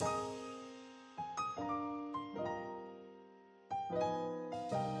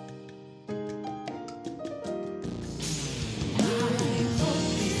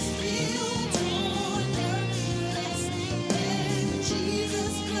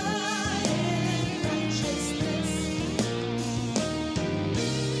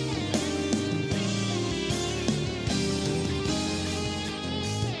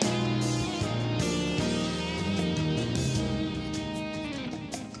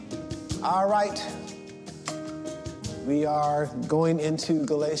All right. We are going into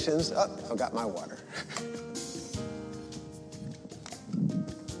Galatians. Oh, forgot my water.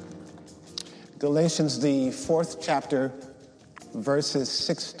 Galatians, the 4th chapter, verses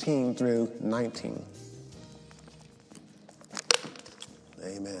 16 through 19.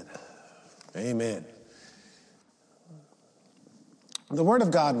 Amen. Amen. The word of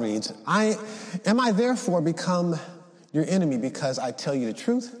God reads, Am I therefore become your enemy because I tell you the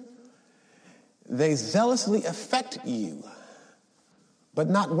truth? They zealously affect you, but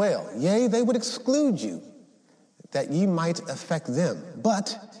not well. Yea, they would exclude you, that ye might affect them.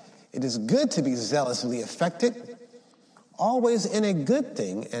 But it is good to be zealously affected, always in a good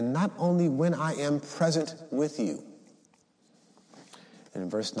thing, and not only when I am present with you. And in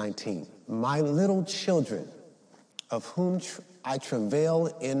verse 19, my little children, of whom I travail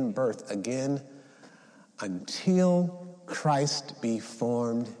in birth again, until Christ be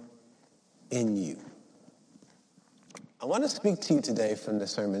formed in you. I want to speak to you today from the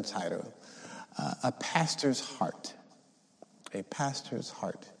sermon title, A Pastor's Heart. A Pastor's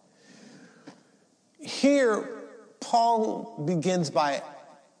Heart. Here, Paul begins by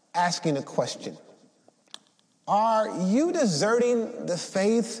asking a question. Are you deserting the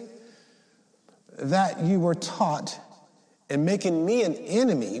faith that you were taught and making me an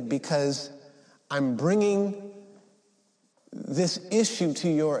enemy because I'm bringing this issue to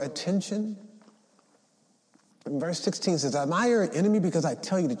your attention? And verse 16 says, am I your enemy because I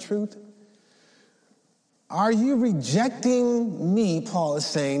tell you the truth? Are you rejecting me, Paul is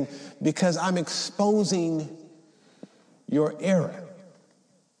saying, because I'm exposing your error?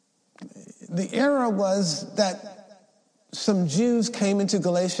 The error was that some Jews came into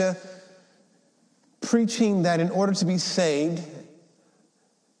Galatia preaching that in order to be saved,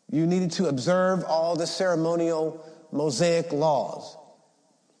 you needed to observe all the ceremonial Mosaic laws,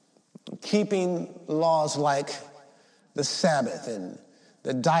 keeping laws like the Sabbath and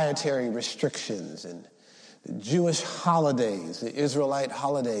the dietary restrictions and the Jewish holidays, the Israelite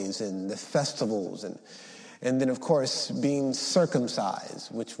holidays and the festivals, and then, of course, being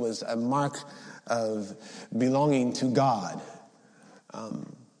circumcised, which was a mark of belonging to God,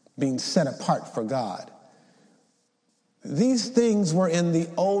 being set apart for God. These things were in the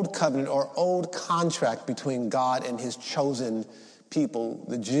old covenant or old contract between God and his chosen people,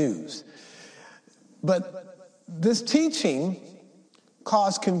 the Jews. But this teaching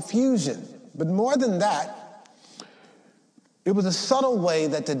caused confusion. But more than that, it was a subtle way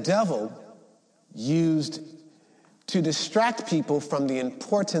that the devil used to distract people from the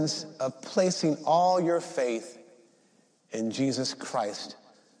importance of placing all your faith in Jesus Christ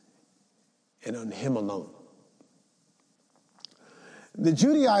and on him alone. The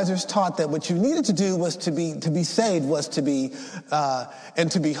Judaizers taught that what you needed to do was to be saved was to be and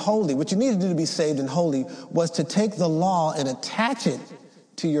to be holy. What you needed to do to be saved and holy was to take the law and attach it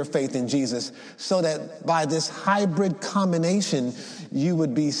to your faith in Jesus, so that by this hybrid combination, you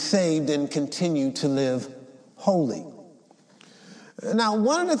would be saved and continue to live holy. Now,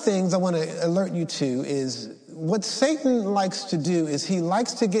 one of the things I want to alert you to is what Satan likes to do is he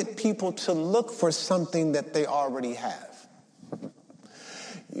likes to get people to look for something that they already have.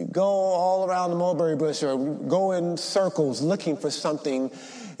 You go all around the mulberry bush or go in circles looking for something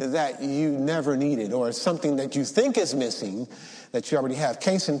that you never needed or something that you think is missing that you already have.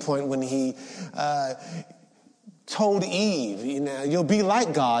 Case in point, when he told Eve, you'll be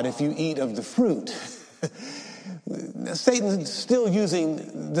like God if you eat of the fruit. Satan's still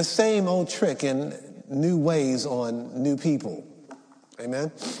using the same old trick in new ways on new people.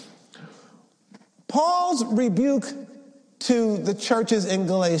 Amen? Paul's rebuke to the churches in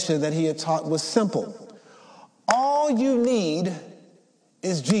Galatia that he had taught was simple. All you need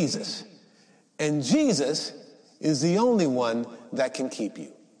is Jesus. And Jesus is the only one that can keep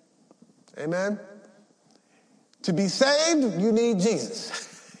you. Amen? To be saved, you need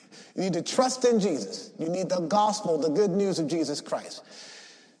Jesus. You need to trust in Jesus. You need the gospel, the good news of Jesus Christ.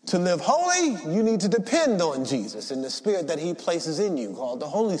 To live holy, you need to depend on Jesus and the Spirit that he places in you, called the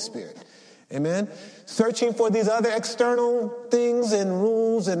Holy Spirit. Amen? Searching for these other external things and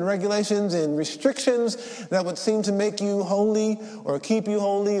rules and regulations and restrictions that would seem to make you holy or keep you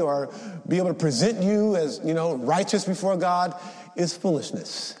holy or be able to present you as, righteous before God is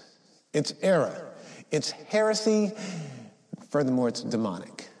foolishness. It's error. It's heresy. Furthermore, it's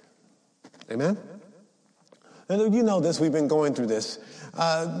demonic. Amen? And you know this, we've been going through this.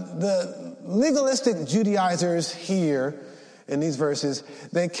 The legalistic Judaizers here in these verses,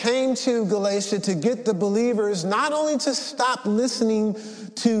 they came to Galatia to get the believers not only to stop listening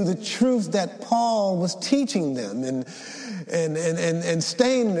to the truth that Paul was teaching them and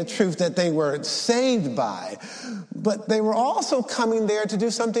staying in the truth that they were saved by. But they were also coming there to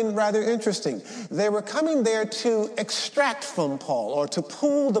do something rather interesting. They were coming there to extract from Paul, or to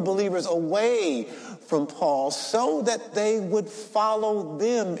pull the believers away from Paul so that they would follow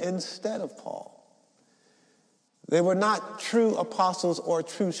them instead of Paul. They were not true apostles or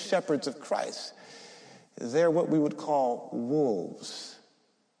true shepherds of Christ. They're what we would call wolves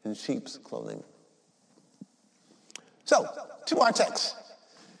in sheep's clothing. So, to our text.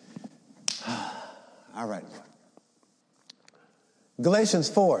 All right. Galatians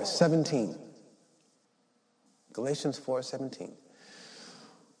 4:17. Galatians 4:17.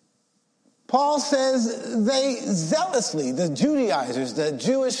 Paul says they zealously, the Judaizers, the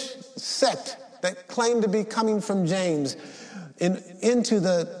Jewish sect that claimed to be coming from James into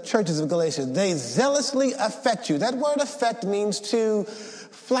the churches of Galatia, they zealously affect you. That word affect means to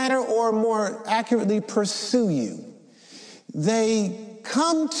flatter or more accurately pursue you. They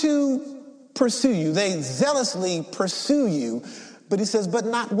come to pursue you. They zealously pursue you. But he says, but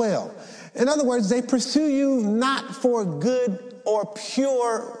not well. In other words, they pursue you not for good or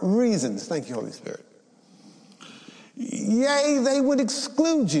pure reasons. Thank you, Holy Spirit. Yea, they would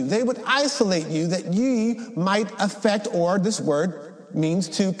exclude you. They would isolate you that ye might affect, or this word means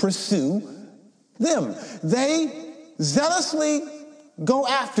to pursue them. They zealously go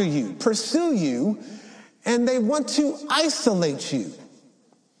after you, pursue you, and they want to isolate you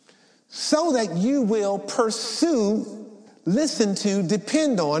so that you will pursue, listen to,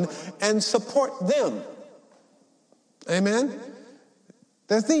 depend on, and support them. Amen?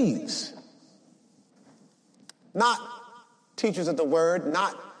 They're thieves. Not teachers of the word,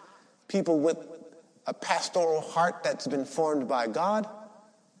 not people with a pastoral heart that's been formed by God.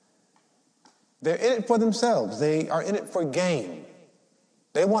 They're in it for themselves. They are in it for gain.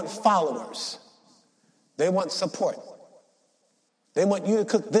 They want followers. They want support. They want you to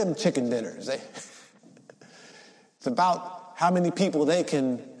cook them chicken dinners. It's about how many people they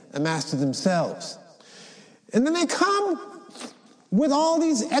can amass to themselves. And then they come with all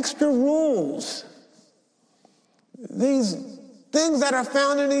these extra rules. These things that are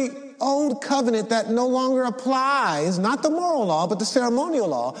found in the old covenant that no longer applies, not the moral law, but the ceremonial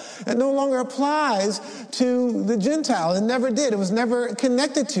law, that no longer applies to the Gentile. It never did. It was never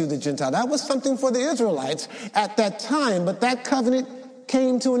connected to the Gentile. That was something for the Israelites at that time, but that covenant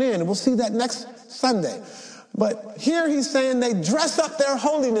came to an end. We'll see that next Sunday. But here he's saying they dress up their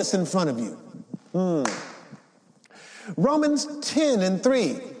holiness in front of you. Romans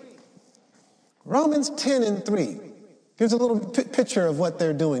 10:3. Romans 10:3. Here's a little picture of what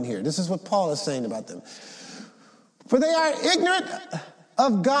they're doing here. This is what Paul is saying about them. For they are ignorant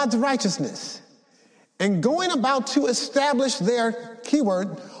of God's righteousness, and going about to establish their,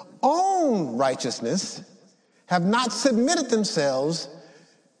 keyword, own righteousness, have not submitted themselves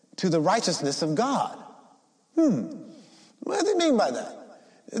to the righteousness of God. What do they mean by that?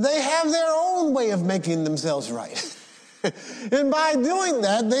 They have their own way of making themselves right. And by doing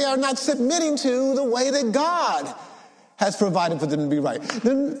that, they are not submitting to the way that God has provided for them to be right.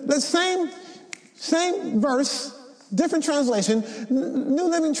 Then the same verse, different translation, New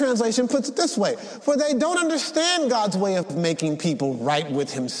Living Translation puts it this way. For they don't understand God's way of making people right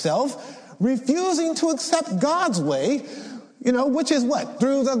with himself, refusing to accept God's way, which is what?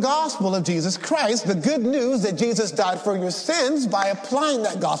 Through the gospel of Jesus Christ, the good news that Jesus died for your sins. By applying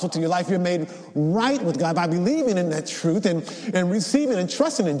that gospel to your life, you're made right with God by believing in that truth and receiving and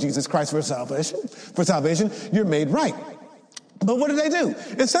trusting in Jesus Christ for salvation, you're made right. But what do?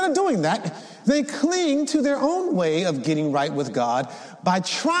 Instead of doing that, they cling to their own way of getting right with God by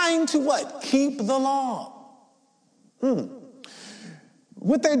trying to what? Keep the law.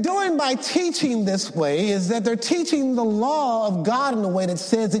 What they're doing by teaching this way is that they're teaching the law of God in a way that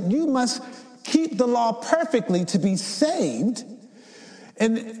says that you must keep the law perfectly to be saved.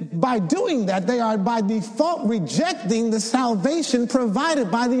 And by doing that, they are by default rejecting the salvation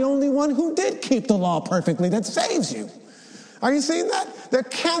provided by the only one who did keep the law perfectly that saves you. Are you seeing that? They're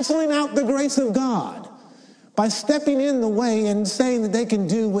canceling out the grace of God by stepping in the way and saying that they can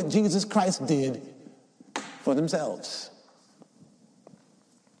do what Jesus Christ did for themselves.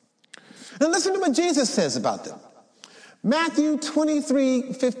 And listen to what Jesus says about them. Matthew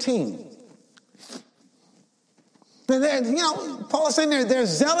 23:15. Paul is saying they're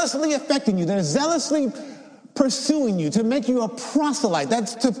zealously affecting you. They're zealously pursuing you to make you a proselyte.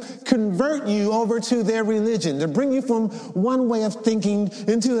 That's to convert you over to their religion, to bring you from one way of thinking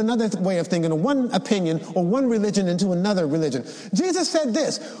into another way of thinking, or one opinion or one religion into another religion. Jesus said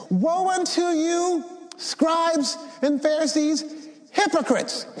this, woe unto you, scribes and Pharisees,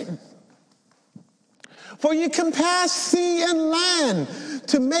 hypocrites! For you can pass sea and land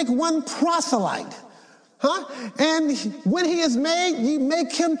to make one proselyte. And when he is made, you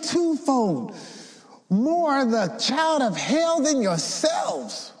make him twofold, more the child of hell than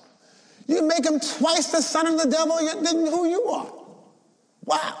yourselves. You make him twice the son of the devil than who you are.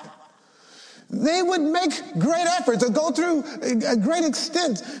 Wow. They would make great efforts or go through a great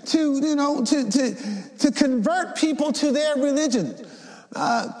extent to convert people to their religion.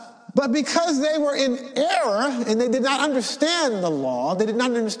 But because they were in error and they did not understand the law, they did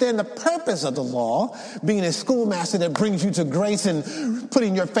not understand the purpose of the law, being a schoolmaster that brings you to grace and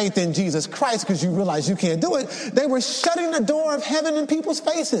putting your faith in Jesus Christ because you realize you can't do it, they were shutting the door of heaven in people's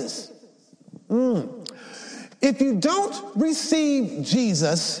faces. If you don't receive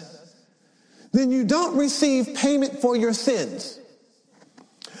Jesus, then you don't receive payment for your sins.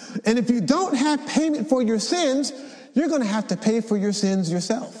 And if you don't have payment for your sins, you're going to have to pay for your sins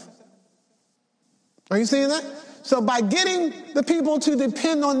yourself. Are you seeing that? So by getting the people to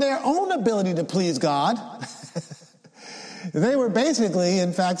depend on their own ability to please God, they were basically,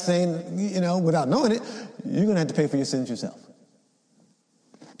 in fact, saying, without knowing it, you're going to have to pay for your sins yourself.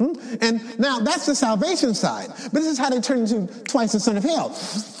 And now that's the salvation side. But this is how they turn into twice the son of hell.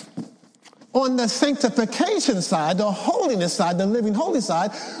 On the sanctification side, the holiness side, the living holy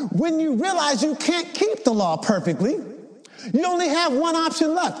side, when you realize you can't keep the law perfectly, you only have one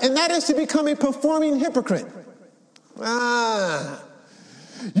option left, and that is to become a performing hypocrite.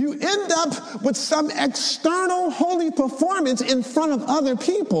 You end up with some external holy performance in front of other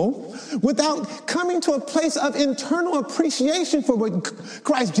people without coming to a place of internal appreciation for what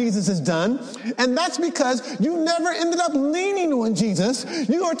Christ Jesus has done. And that's because you never ended up leaning on Jesus.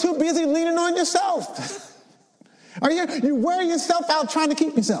 You are too busy leaning on yourself. You wear yourself out trying to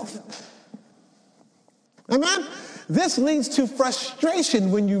keep yourself. Amen? This leads to frustration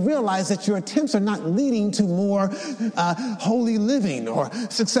when you realize that your attempts are not leading to more holy living or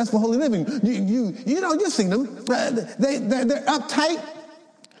successful holy living. You've seen them. They're uptight.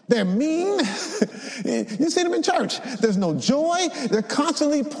 They're mean. You see them in church. There's no joy. They're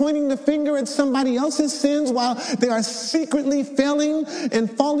constantly pointing the finger at somebody else's sins while they are secretly failing and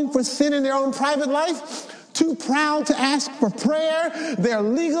falling for sin in their own private life. Too proud to ask for prayer. They're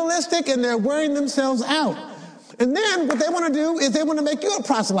legalistic and they're wearing themselves out. And then what they want to do is they want to make you a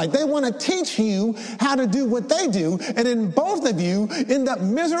proselyte. They want to teach you how to do what they do. And then both of you end up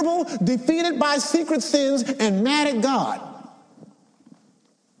miserable, defeated by secret sins, and mad at God.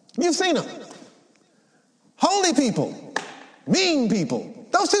 You've seen them. Holy people, mean people.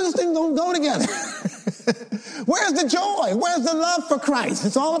 Those two things don't go together. Where's the joy? Where's the love for Christ?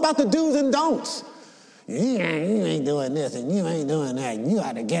 It's all about the do's and don'ts. You ain't doing this and you ain't doing that. And you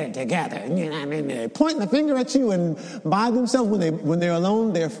got to get it together. They're pointing the finger at you, and by themselves, when they're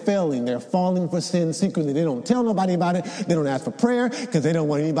alone, they're failing. They're falling for sin secretly. They don't tell nobody about it. They don't ask for prayer because they don't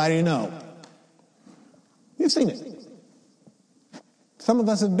want anybody to know. You've seen it. Some of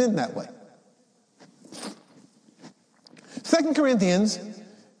us have been that way. 2 Corinthians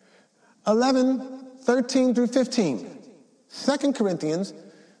 11, 13 through 15. 2 Corinthians,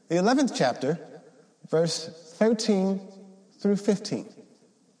 the 11th chapter, verse 13 through 15.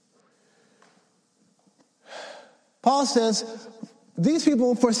 Paul says, these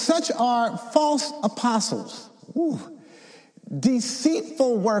people, for such are false apostles,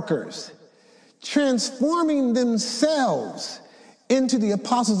 deceitful workers, transforming themselves into the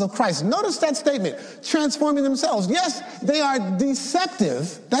apostles of Christ. Notice that statement, transforming themselves. Yes, they are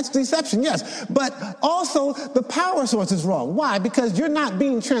deceptive. That's deception, yes. But also the power source is wrong. Why? Because you're not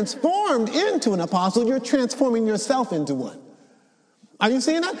being transformed into an apostle. You're transforming yourself into one. Are you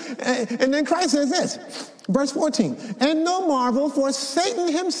seeing that? And then Christ says this, verse 14, and no marvel, for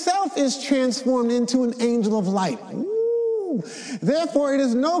Satan himself is transformed into an angel of light. Therefore, it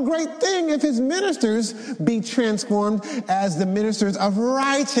is no great thing if his ministers be transformed as the ministers of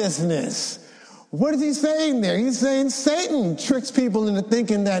righteousness. What is he saying there? He's saying Satan tricks people into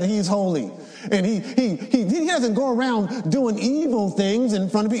thinking that he's holy. And he doesn't go around doing evil things in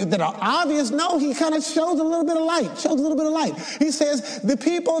front of people that are obvious. No, he kind of shows a little bit of light. He says the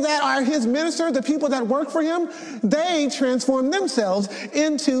people that are his ministers, the people that work for him, they transform themselves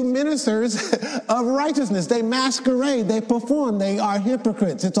into ministers of righteousness. They masquerade, they perform, they are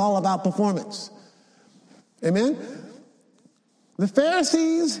hypocrites. It's all about performance. Amen? The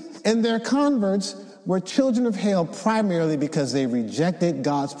Pharisees and their converts were children of hell primarily because they rejected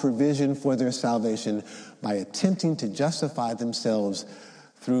God's provision for their salvation by attempting to justify themselves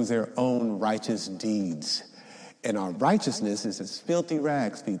through their own righteous deeds. And our righteousness is as filthy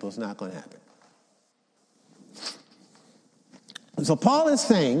rags, people. It's not going to happen. So Paul is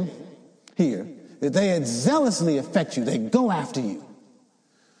saying here that they zealously affect you. They go after you.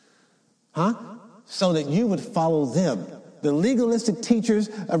 So that you would follow them. The legalistic teachers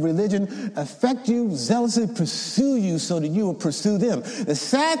of religion affect you, zealously pursue you so that you will pursue them. The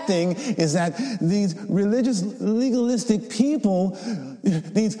sad thing is that these religious, legalistic people,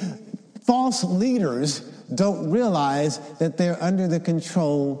 these false leaders, don't realize that they're under the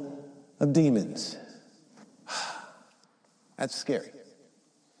control of demons. That's scary.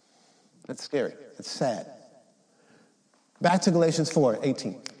 That's scary. That's sad. Back to Galatians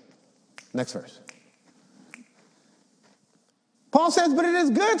 4:18. Next verse. Paul says, but it is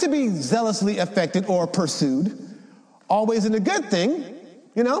good to be zealously affected or pursued, always in a good thing.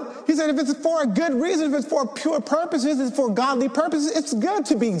 You know, he said if it's for a good reason, if it's for pure purposes, it's for godly purposes, it's good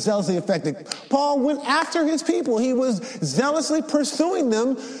to be zealously affected. Paul went after his people. He was zealously pursuing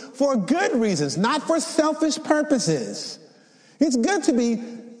them for good reasons, not for selfish purposes. It's good to be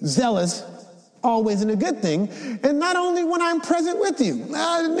zealous, always in a good thing, and not only when I'm present with you.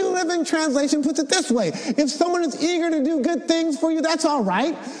 The New Living Translation puts it this way. If someone is eager to do good things for you, that's all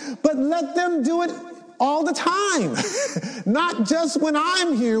right, but let them do it all the time. Not just when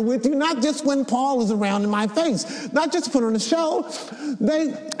I'm here with you, not just when Paul is around in my face, not just put on a show.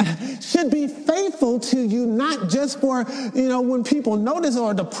 They should be faithful to you, not just for, when people notice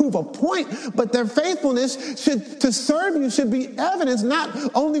or to prove a point, but their faithfulness to serve you should be evidence, not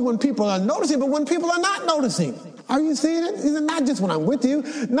only when people are noticing, but when people are not noticing. Are you seeing it? It's not just when I'm with you,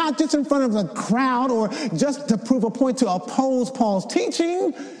 not just in front of a crowd or just to prove a point to oppose Paul's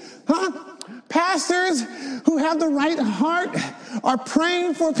teaching. Pastors who have the right heart are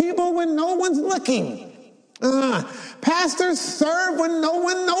praying for people when no one's looking. Pastors serve when no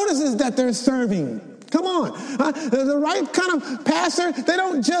one notices that they're serving. Come on. The right kind of pastor, they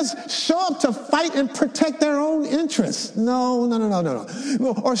don't just show up to fight and protect their own interests. No.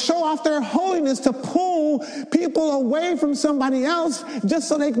 Or show off their holiness to pull people away from somebody else just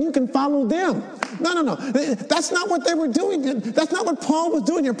so you can follow them. No. That's not what they were doing. That's not what Paul was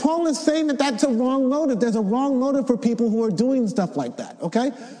doing here. Paul is saying that that's a wrong motive. There's a wrong motive for people who are doing stuff like that,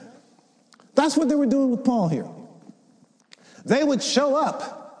 okay? That's what they were doing with Paul here. They would show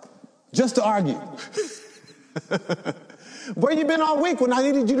up just to argue. Where you been all week when I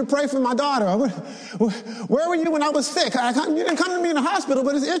needed you to pray for my daughter? Where were you when I was sick? You didn't come to me in the hospital,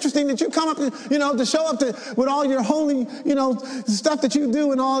 but it's interesting that you come up, to show up with all your holy, stuff that you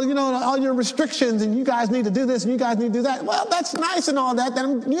do and all your restrictions, and you guys need to do this and you guys need to do that. Well, that's nice and all that.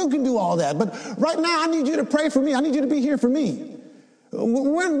 Then you can do all that. But right now, I need you to pray for me. I need you to be here for me.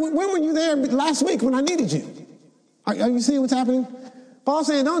 When were you there last week when I needed you? Are you seeing what's happening? Paul's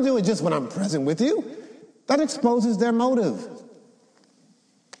saying, don't do it just when I'm present with you. That exposes their motive.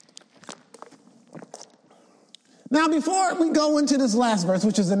 Now, before we go into this last verse,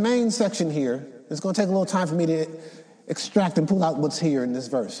 which is the main section here, it's going to take a little time for me to extract and pull out what's here in this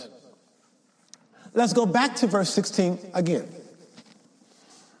verse. Let's go back to verse 16 again,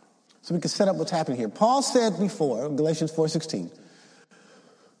 so we can set up what's happening here. Paul said before, Galatians 4:16,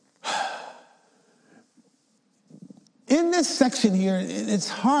 in this section here, it's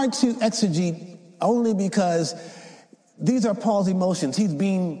hard to exegete only because these are Paul's emotions. He's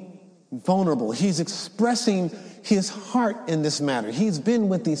being vulnerable. He's expressing his heart in this matter. He's been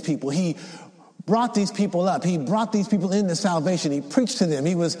with these people. He brought these people up. He brought these people into salvation. He preached to them.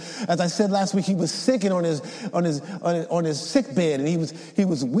 He was, as I said last week, he was sick and on his sick bed, and he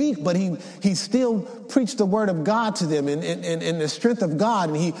was weak, but he still preached the word of God to them and the strength of God,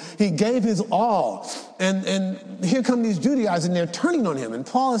 and he gave his all. And here come these Judaizers, and they're turning on him. And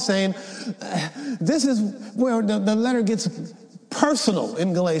Paul is saying, this is where the letter gets personal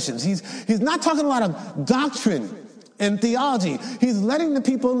in Galatians. He's not talking a lot of doctrine and theology. He's letting the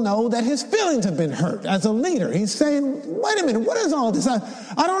people know that his feelings have been hurt as a leader. He's saying, wait a minute, what is all this? I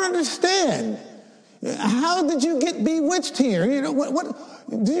don't understand. How did you get bewitched here?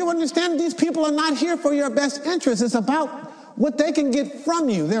 What do you understand? These people are not here for your best interest. It's about what they can get from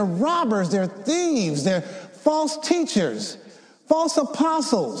you. They're robbers, they're thieves, they're false teachers, false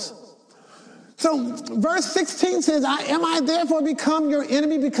apostles. So verse 16 says, am I therefore become your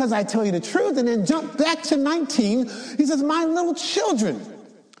enemy because I tell you the truth? And then jump back to 19. He says, my little children,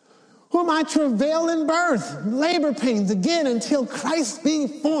 whom I travail in birth, labor pains again until Christ be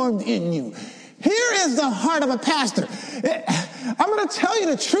formed in you. Here is the heart of a pastor. I'm going to tell you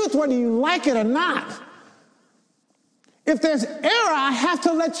the truth whether you like it or not. If there's error, I have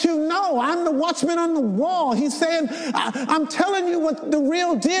to let you know. I'm the watchman on the wall. He's saying, I'm telling you what the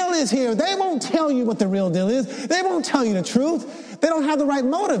real deal is here. They won't tell you what the real deal is. They won't tell you the truth. They don't have the right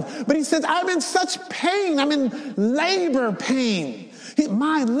motive. But he says, I'm in such pain. I'm in labor pain.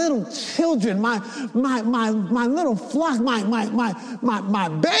 My little children, my little flock, my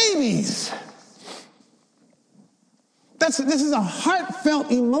babies. This is a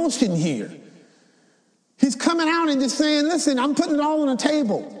heartfelt emotion here. He's coming out and just saying, listen, I'm putting it all on the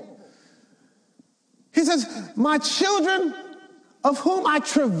table. He says, my children of whom I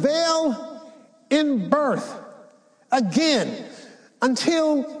travail in birth, again,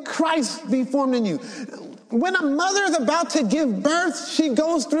 until Christ be formed in you. When a mother is about to give birth, she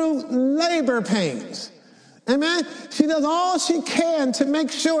goes through labor pains. Amen? She does all she can to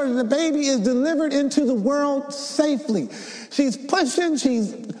make sure that the baby is delivered into the world safely. She's pushing,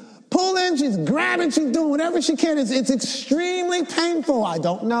 she's pulling, she's grabbing, she's doing whatever she can. It's extremely painful. I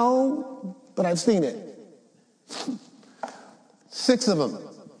don't know, but I've seen it. 6 of them.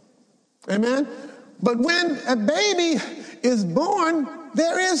 Amen? But when a baby is born,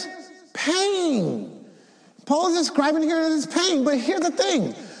 there is pain. Paul is describing here as pain, but here's the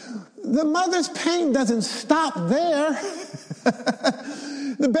thing. The mother's pain doesn't stop there.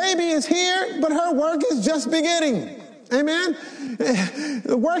 The baby is here, but her work is just beginning. Amen?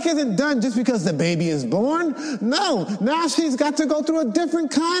 The work isn't done just because the baby is born. No, now she's got to go through a different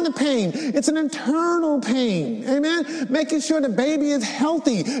kind of pain. It's an internal pain. Amen? Making sure the baby is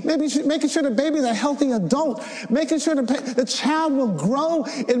healthy. Making sure the baby is a healthy adult. Making sure the child will grow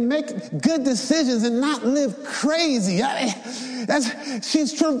and make good decisions and not live crazy.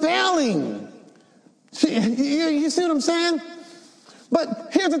 She's travailing. You see what I'm saying? But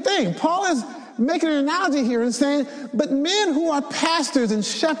here's the thing. Paul is making an analogy here and saying, but men who are pastors and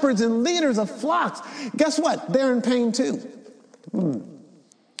shepherds and leaders of flocks, guess what? They're in pain too.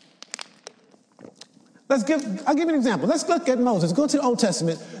 I'll give you an example. Let's look at Moses. Go to the Old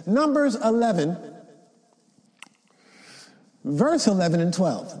Testament, Numbers 11, verse 11 and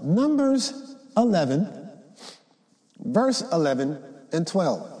 12. Numbers 11, verse 11 and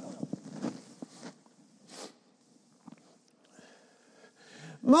 12.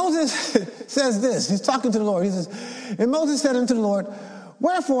 Moses says this. He's talking to the Lord. He says, and Moses said unto the Lord,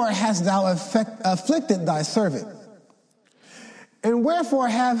 wherefore hast thou afflicted thy servant? And wherefore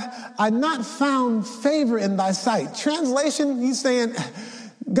have I not found favor in thy sight? Translation, he's saying,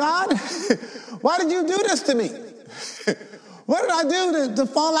 God, why did you do this to me? What did I do to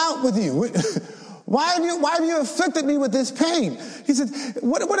fall out with you? Why have you afflicted me with this pain? He said,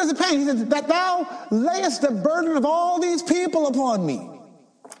 what is the pain? He said, that thou layest the burden of all these people upon me.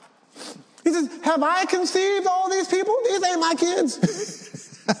 He says, have I conceived all these people? These ain't my kids.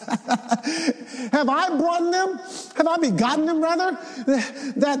 Have I brought them? Have I begotten them, rather?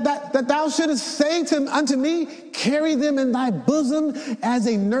 That thou shouldest say unto me, carry them in thy bosom as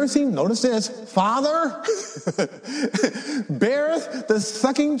a nursing, notice this, father, beareth the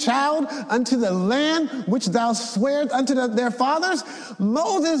sucking child unto the land which thou swearest unto their fathers.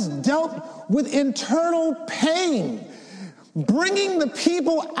 Moses dealt with internal pain, bringing the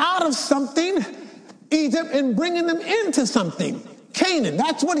people out of something, Egypt, and bringing them into something, Canaan.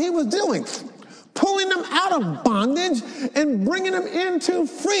 That's what he was doing. Pulling them out of bondage and bringing them into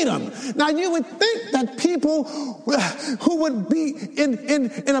freedom. Now, you would think that people who would be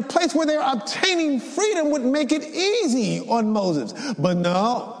in a place where they're obtaining freedom would make it easy on Moses. But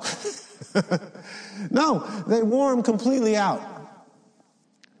no. No, they wore him completely out.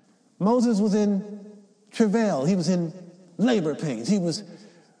 Moses was in travail. He was in labor pains. He was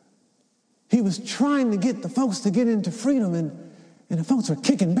trying to get the folks to get into freedom, and the folks were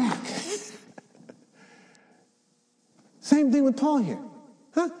kicking back. Same thing with Paul here.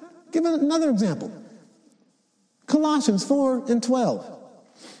 Give another example. Colossians 4 and 12.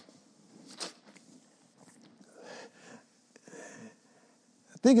 I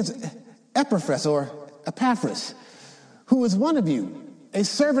think it's Epaphras or Epaphras, who is one of you, a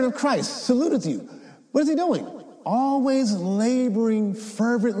servant of Christ, saluteth you. What is he doing? Always laboring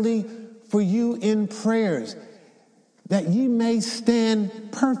fervently for you in prayers, that ye may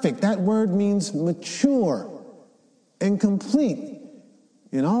stand perfect. That word means mature and complete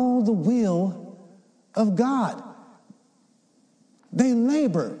in all the will of God. They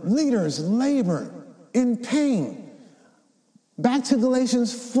labor, leaders labor in pain. Back to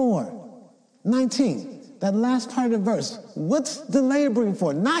Galatians 4:19, that last part of the verse. What's the laboring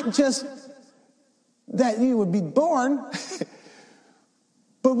for? Not just that you would be born,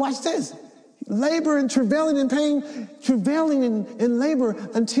 but watch this. Labor and travailing in pain, travailing in labor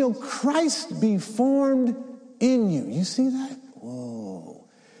until Christ be formed in you. You see that? Whoa.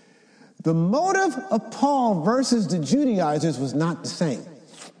 The motive of Paul versus the Judaizers was not the same.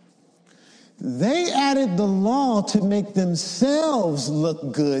 They added the law to make themselves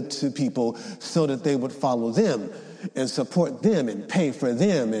look good to people so that they would follow them. and support them and pay for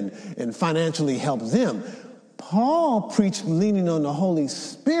them and financially help them. Paul preached leaning on the Holy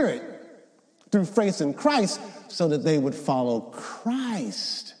Spirit through faith in Christ so that they would follow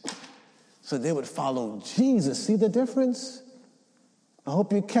Christ, so they would follow Jesus. See the difference? I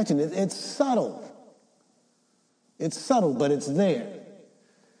hope you're catching it. It's subtle. It's subtle, but it's there.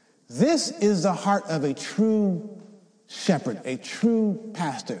 This is the heart of a true shepherd, a true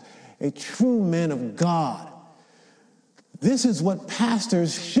pastor, a true man of God. This is what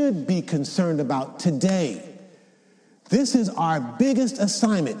pastors should be concerned about today. This is our biggest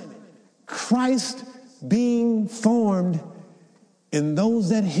assignment. Christ being formed in those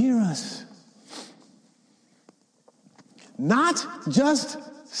that hear us. Not just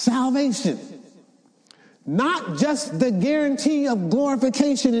salvation. Not just the guarantee of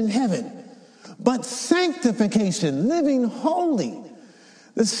glorification in heaven, but sanctification, living holy.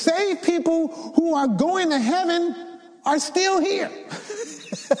 The saved people who are going to heaven are still here.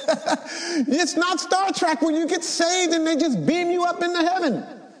 It's not Star Trek where you get saved and they just beam you up into heaven.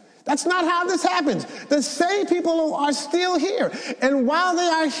 That's not how this happens. The saved people are still here. And while they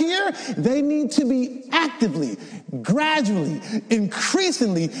are here, they need to be actively, gradually,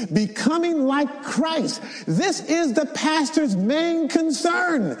 increasingly becoming like Christ. This is the pastor's main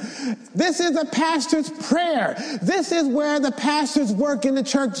concern. This is the pastor's prayer. This is where the pastor's work in the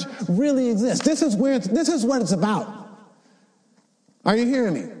church really exists. This is what it's about. Are you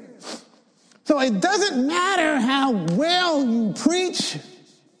hearing me? So it doesn't matter how well you preach.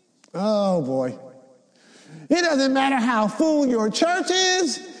 Oh, boy. It doesn't matter how full your church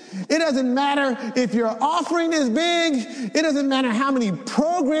is. It doesn't matter if your offering is big. It doesn't matter how many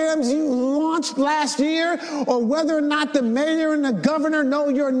programs you launched last year or whether or not the mayor and the governor know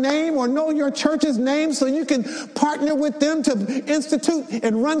your name or know your church's name so you can partner with them to institute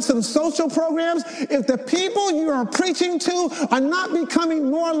and run some social programs. If the people you are preaching to are not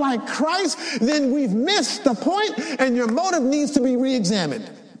becoming more like Christ, then we've missed the point and your motive needs to be re-examined.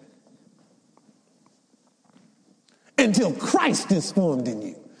 Until Christ is formed in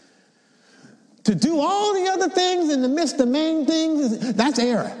you. To do all the other things and to miss the main things, that's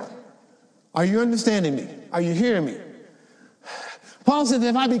error. Are you understanding me? Are you hearing me? Paul said,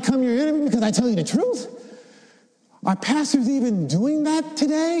 if I become your enemy because I tell you the truth? Are pastors even doing that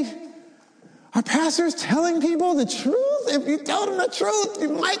today? Are pastors telling people the truth? If you tell them the truth, you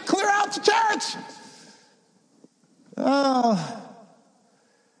might clear out the church.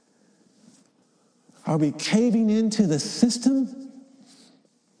 Are we caving into the system?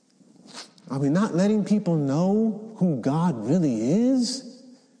 Are we not letting people know who God really is?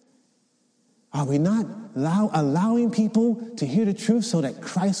 Are we not allowing people to hear the truth so that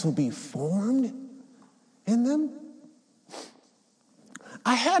Christ will be formed in them?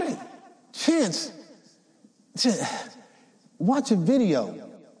 I had a chance to watch a video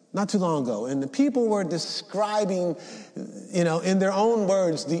not too long ago, and the people were describing, in their own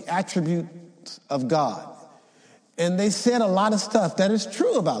words, the attributes of God. And they said a lot of stuff that is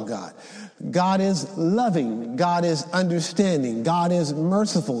true about God. God is loving. God is understanding. God is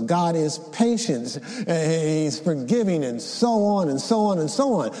merciful. God is patient. He's forgiving, and so on and so on and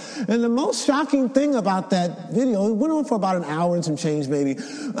so on. And the most shocking thing about that video, it went on for about an hour and some change maybe,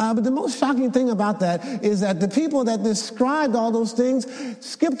 but the most shocking thing about that is that the people that described all those things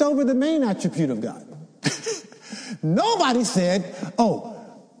skipped over the main attribute of God. Nobody said, oh,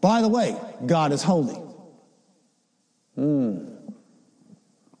 by the way, God is holy.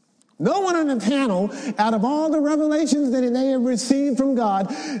 No one on the panel, out of all the revelations that they have received from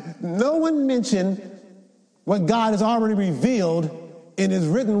God, no one mentioned what God has already revealed in his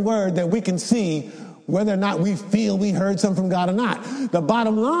written word that we can see whether or not we feel we heard something from God or not. The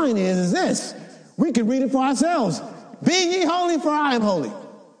bottom line is this. We can read it for ourselves. Be ye holy, for I am holy.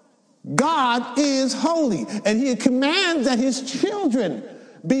 God is holy, and he commands that his children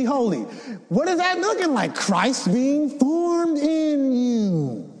be holy. What is that looking like? Christ being formed in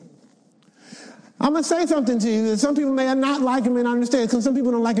you. I'm going to say something to you that some people may not like and may not understand, because some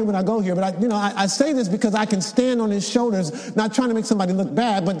people don't like it when I go here. But I say this because I can stand on his shoulders, not trying to make somebody look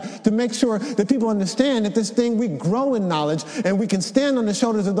bad, but to make sure that people understand that this thing, we grow in knowledge and we can stand on the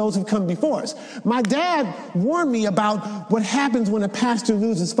shoulders of those who've come before us. My dad warned me about what happens when a pastor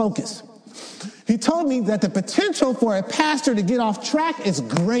loses focus. He told me that the potential for a pastor to get off track is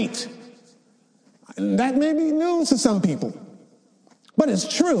great. And that may be news to some people, but it's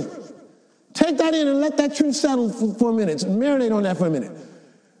true. Take that in and let that truth settle for a minute. Marinate on that for a minute.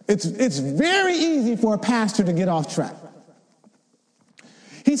 It's very easy for a pastor to get off track.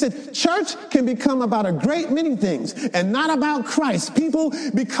 He said, church can become about a great many things and not about Christ. People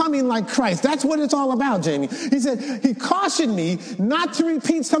becoming like Christ. That's what it's all about, Jamie. He said, he cautioned me not to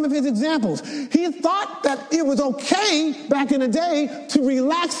repeat some of his examples. He thought that it was okay back in the day to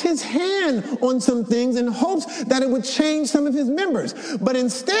relax his hand on some things in hopes that it would change some of his members. But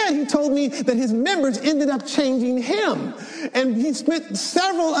instead, he told me that his members ended up changing him. And he spent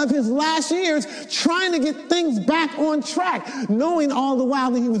several of his last years trying to get things back on track, knowing all the while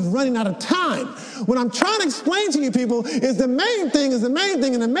that he was running out of time. What I'm trying to explain to you people is the main thing is the main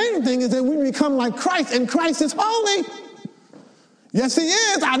thing, and the main thing is that we become like Christ, and Christ is holy. Yes, he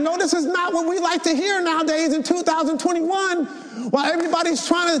is. I know this is not what we like to hear nowadays in 2021, while everybody's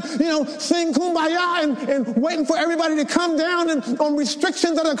trying to, sing Kumbaya and waiting for everybody to come down and on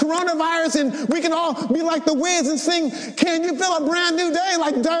restrictions of the coronavirus, and we can all be like the Wiz and sing, "Can You Feel a Brand New Day?"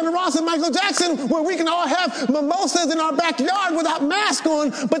 like Diana Ross and Michael Jackson, where we can all have mimosas in our backyard without masks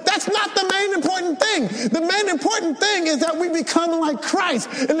on. But that's not the main important thing. The main important thing is that we become like Christ.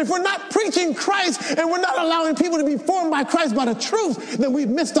 And if we're not preaching Christ and we're not allowing people to be formed by Christ by the truth, then we've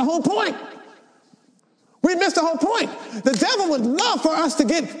missed the whole point. We missed the whole point. The devil would love for us to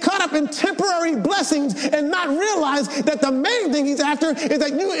get caught up in temporary blessings and not realize that the main thing he's after is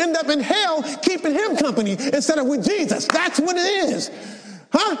that you end up in hell keeping him company instead of with Jesus. That's what it is.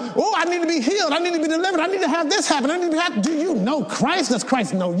 Huh? Oh, I need to be healed. I need to be delivered. I need to have this happen. Do you know Christ? Does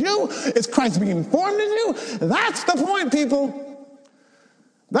Christ know you? Is Christ being formed in you? That's the point, people.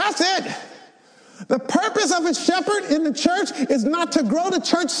 That's it. The purpose of a shepherd in the church is not to grow the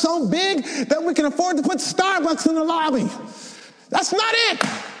church so big that we can afford to put Starbucks in the lobby. That's not it.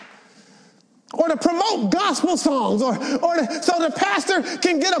 Or to promote gospel songs, so the pastor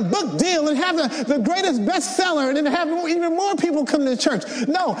can get a book deal and have the greatest bestseller and then have even more people come to church.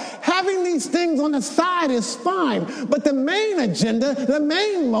 No, having these things on the side is fine, but the main agenda, the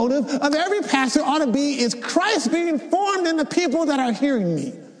main motive of every pastor ought to be is Christ being formed in the people that are hearing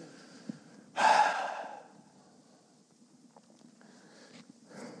me.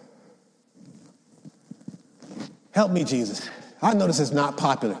 Help me, Jesus. I know this is not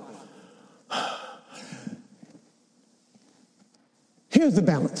popular. Here's the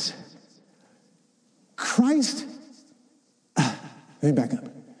balance. Christ, let me back up.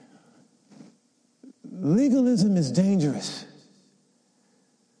 Legalism is dangerous,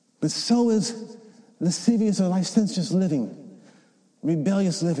 but so is lascivious or licentious living,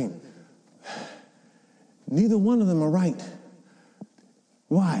 rebellious living. Neither one of them are right.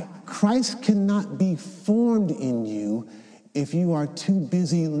 Why? Christ cannot be formed in you if you are too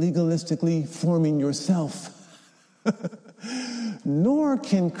busy legalistically forming yourself. Nor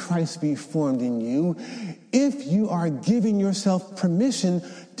can Christ be formed in you if you are giving yourself permission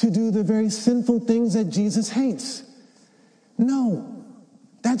to do the very sinful things that Jesus hates. No,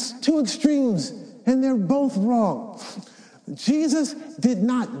 that's two extremes, and they're both wrong. Jesus did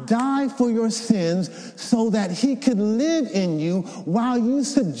not die for your sins so that he could live in you while you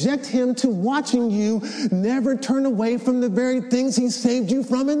subject him to watching you never turn away from the very things he saved you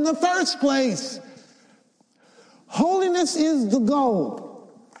from in the first place. Holiness is the goal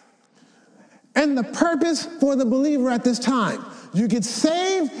and the purpose for the believer at this time. You get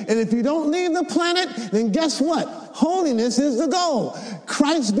saved, and if you don't leave the planet, then guess what? Holiness is the goal.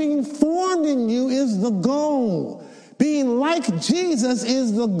 Christ being formed in you is the goal. Being like Jesus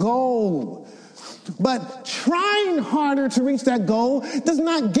is the goal. But trying harder to reach that goal does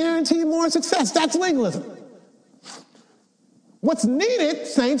not guarantee more success. That's legalism. What's needed,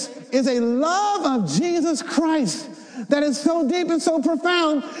 saints, is a love of Jesus Christ that is so deep and so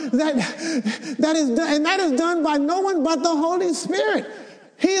profound that is done by no one but the Holy Spirit.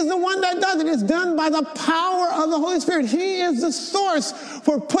 He is the one that does it. It's done by the power of the Holy Spirit. He is the source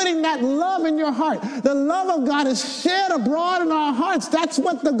for putting that love in your heart. The love of God is shed abroad in our hearts. That's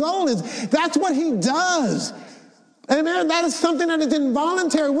what the goal is. That's what he does. Amen. That is something that is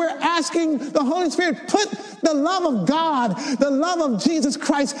involuntary. We're asking the Holy Spirit, put the love of God, the love of Jesus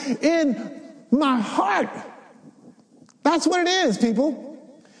Christ in my heart. That's what it is, people.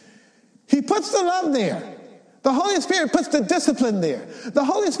 He puts the love there. The Holy Spirit puts the discipline there. The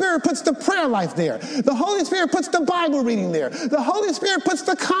Holy Spirit puts the prayer life there. The Holy Spirit puts the Bible reading there. The Holy Spirit puts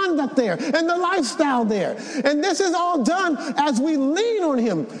the conduct there and the lifestyle there. And this is all done as we lean on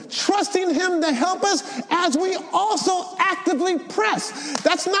him, trusting him to help us as we also actively press.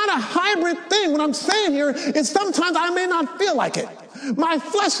 That's not a hybrid thing. What I'm saying here is sometimes I may not feel like it. My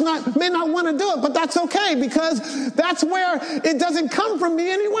flesh may not want to do it, but that's okay because that's where it doesn't come from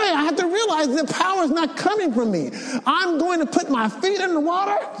me anyway. I have to realize the power is not coming from me. I'm going to put my feet in the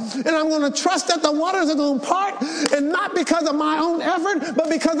water and I'm going to trust that the waters are going to part, and not because of my own effort, but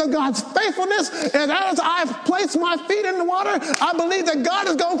because of God's faithfulness. And as I've placed my feet in the water, I believe that God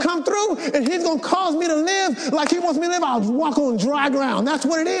is going to come through and he's going to cause me to live like he wants me to live. I'll walk on dry ground. That's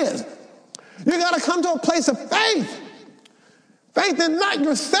what it is. You got to come to a place of faith. Faith in not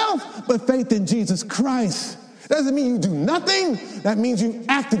yourself, but faith in Jesus Christ. Doesn't mean you do nothing. That means you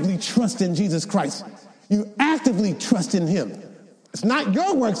actively trust in Jesus Christ. You actively trust in him. It's not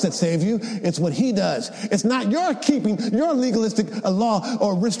your works that save you. It's what he does. It's not your keeping, your legalistic law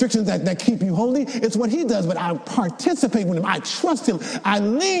or restrictions that keep you holy. It's what he does. But I participate with him. I trust him. I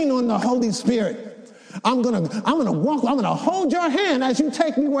lean on the Holy Spirit. I'm gonna walk. I'm gonna hold your hand as you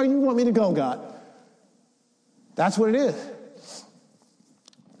take me where you want me to go, God. That's what it is.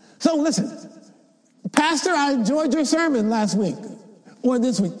 So listen, Pastor, I enjoyed your sermon last week or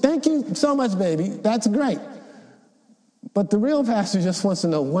this week. Thank you so much, baby. That's great. But the real pastor just wants to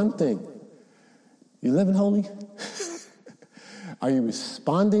know one thing. You living holy? Are you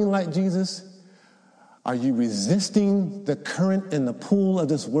responding like Jesus? Are you resisting the current and the pool of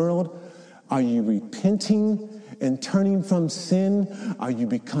this world? Are you repenting and turning from sin? Are you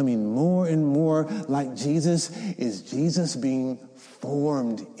becoming more and more like Jesus? Is Jesus being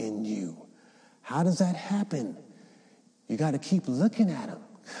formed in you? How does that happen? You got to keep looking at him.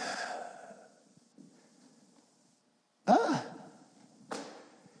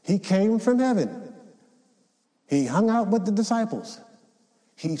 He came from heaven. He hung out with the disciples.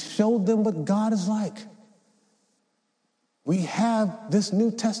 He showed them what God is like. We have this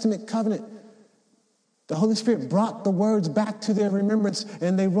New Testament covenant. The Holy Spirit brought the words back to their remembrance,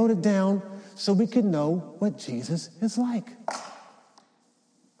 and they wrote it down so we could know what Jesus is like.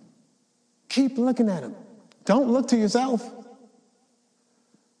 Keep looking at him. Don't look to yourself.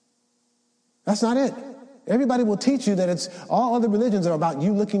 That's not it. Everybody will teach you that it's all other religions are about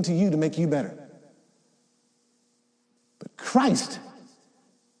you looking to you to make you better. But Christ,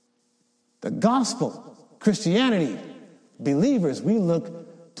 the gospel, Christianity, believers, we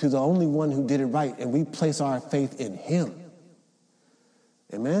look to the only one who did it right, and we place our faith in him.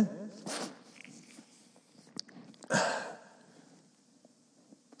 Amen?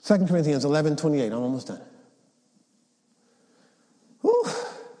 2 Corinthians 11:28. I'm almost done. Whew.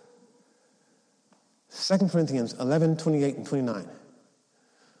 2 Corinthians 11:28 and 29.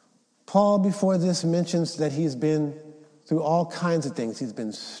 Paul, before this, mentions that he's been through all kinds of things. He's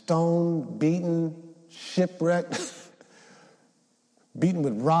been stoned, beaten, shipwrecked, beaten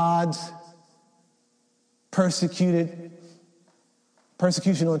with rods, persecuted,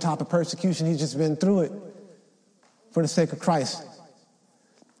 persecution on top of persecution. He's just been through it for the sake of Christ.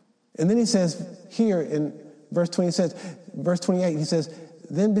 And then he says here in verse 28, he says,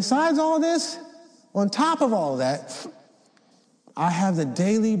 then besides all this, on top of all that, I have the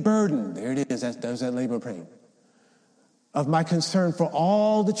daily burden, there it is, there's that labor pain, of my concern for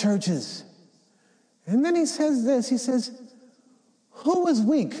all the churches. And then he says this, he says, who is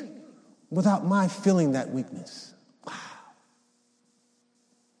weak without my feeling that weakness? Wow.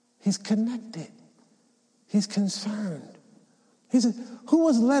 He's connected. He's concerned. He said, who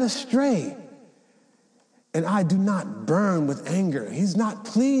was led astray? And I do not burn with anger. He's not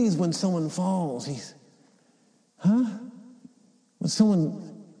pleased when someone falls. When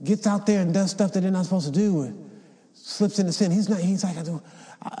someone gets out there and does stuff that they're not supposed to do and slips into sin, he's like,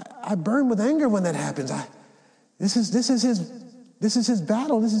 I burn with anger when that happens. This is his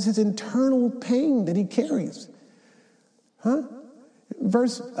battle. This is his internal pain that he carries.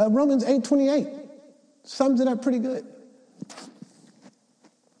 Romans 8:28 sums it up pretty good.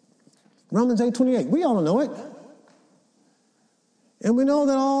 Romans 8:28. We all know it. And we know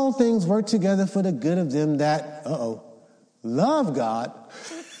that all things work together for the good of them that, love God.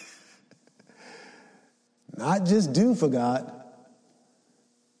 Not just do for God.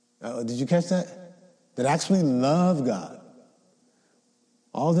 Did you catch that? That actually love God.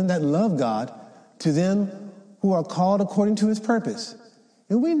 All of them that love God, to them who are called according to his purpose.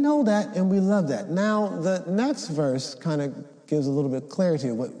 And we know that and we love that. Now, the next verse kind of gives a little bit of clarity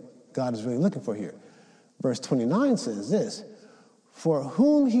of what God is really looking for here. Verse 29 says this, for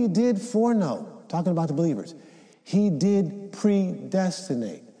whom he did foreknow, talking about the believers, he did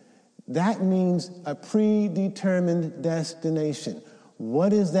predestinate. That means a predetermined destination.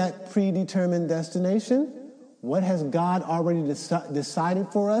 What is that predetermined destination? What has God already decided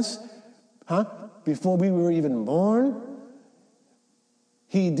for us? Before we were even born?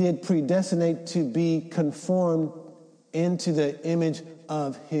 He did predestinate to be conformed into the image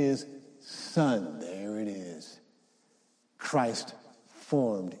of his Son. There it is. Christ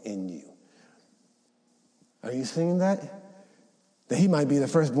formed in you. Are you seeing that? That he might be the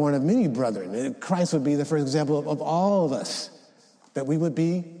firstborn of many brethren. That Christ would be the first example of all of us. That we would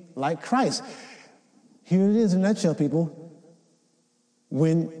be like Christ. Here it is in a nutshell, people.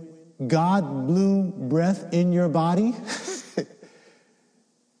 When God blew breath in your body,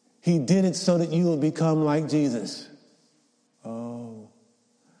 he did it so that you will become like Jesus. Oh.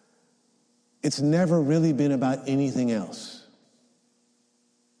 It's never really been about anything else.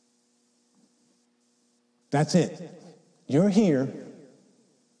 That's it. You're here,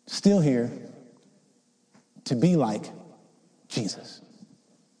 still here, to be like Jesus.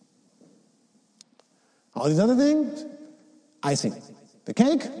 All these other things, icing. The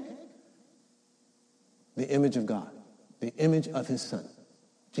cake, the image of God, the image of his Son,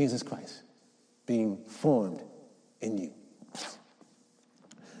 Jesus Christ, being formed in you.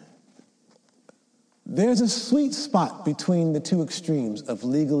 There's a sweet spot between the two extremes of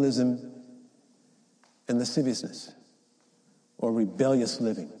legalism and lasciviousness, or rebellious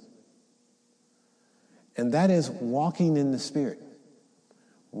living. And that is walking in the Spirit.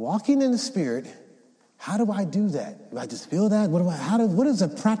 Walking in the Spirit, how do I do that? Do I just feel that? What is a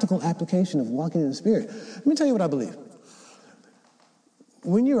practical application of walking in the Spirit? Let me tell you what I believe.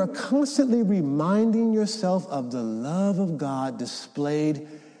 When you are constantly reminding yourself of the love of God displayed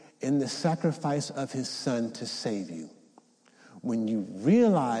in the sacrifice of his Son to save you, when you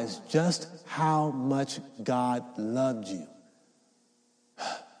realize just how much God loved you,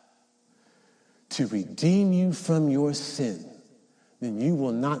 to redeem you from your sin, then you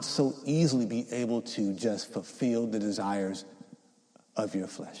will not so easily be able to just fulfill the desires of your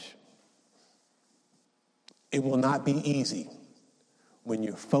flesh. It will not be easy when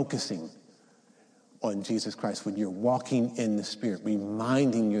you're focusing on Jesus Christ, when you're walking in the Spirit,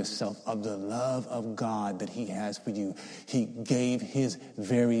 reminding yourself of the love of God that he has for you. He gave his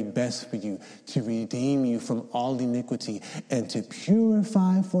very best for you to redeem you from all iniquity and to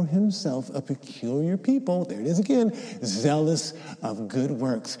purify for himself a peculiar people, there it is again, zealous of good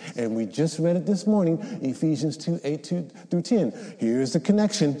works. And we just read it this morning, Ephesians 2:8-10. Here's the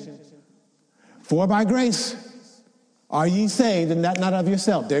connection. For by grace are ye saved, and that not of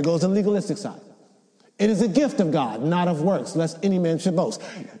yourself. There goes the legalistic side. It is a gift of God, not of works, lest any man should boast.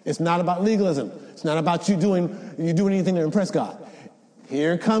 It's not about legalism. It's not about you doing anything to impress God.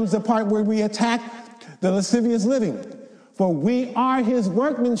 Here comes the part where we attack the lascivious living. For we are his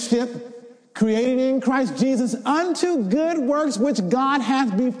workmanship, created in Christ Jesus unto good works, which God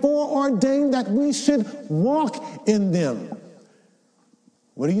hath before ordained that we should walk in them.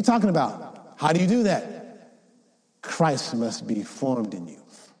 What are you talking about? How do you do that? Christ must be formed in you.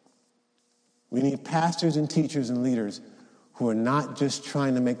 We need pastors and teachers and leaders who are not just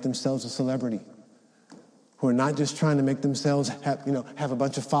trying to make themselves a celebrity, who are not just trying to make themselves have a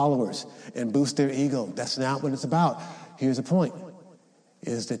bunch of followers and boost their ego. That's not what it's about. Here's the point.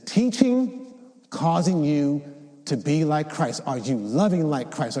 Is the teaching causing you to be like Christ? Are you loving like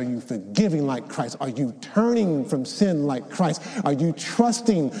Christ? Are you forgiving like Christ? Are you turning from sin like Christ? Are you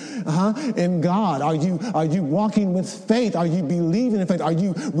trusting in God? Are you walking with faith? Are you believing in faith? Are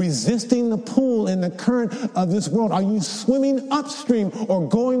you resisting the pull and the current of this world? Are you swimming upstream or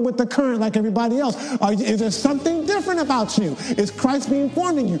going with the current like everybody else? Is there something different about you? Is Christ being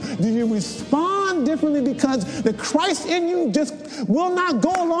formed in you? Do you respond differently because the Christ in you just will not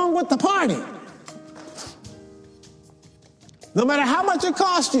go along with the party? No matter how much it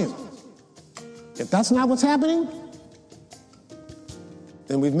costs you. If that's not what's happening,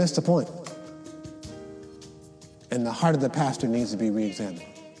 then we've missed the point. And the heart of the pastor needs to be re-examined.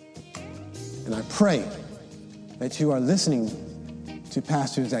 And I pray that you are listening to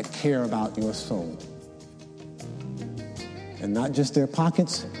pastors that care about your soul. And not just their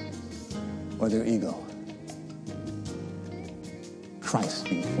pockets or their ego. Christ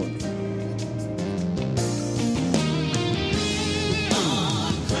being formed in you.